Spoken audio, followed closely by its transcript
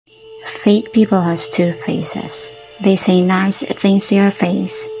Fake people has two faces. They say nice things to your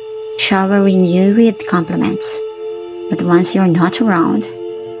face, showering you with compliments. But once you're not around,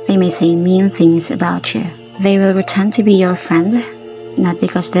 they may say mean things about you. They will pretend to be your friend, not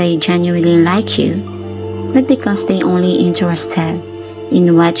because they genuinely like you, but because they only interested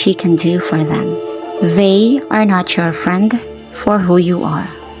in what you can do for them. They are not your friend for who you are.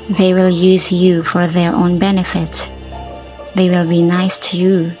 They will use you for their own benefit. They will be nice to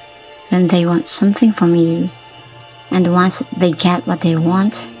you when they want something from you, and once they get what they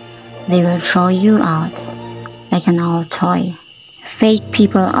want, they will throw you out like an old toy. Fake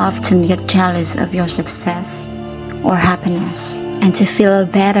people often get jealous of your success or happiness, and to feel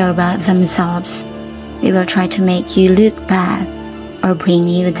better about themselves, they will try to make you look bad or bring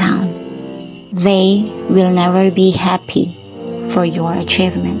you down. They will never be happy for your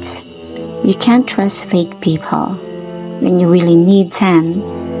achievements. You can't trust fake people. When you really need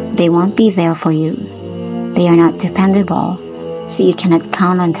them, they won't be there for you. They are not dependable, so you cannot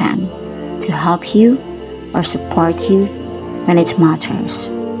count on them to help you or support you when it matters.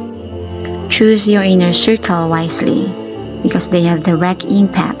 Choose your inner circle wisely because they have direct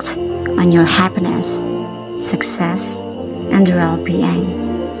impact on your happiness, success, and well-being.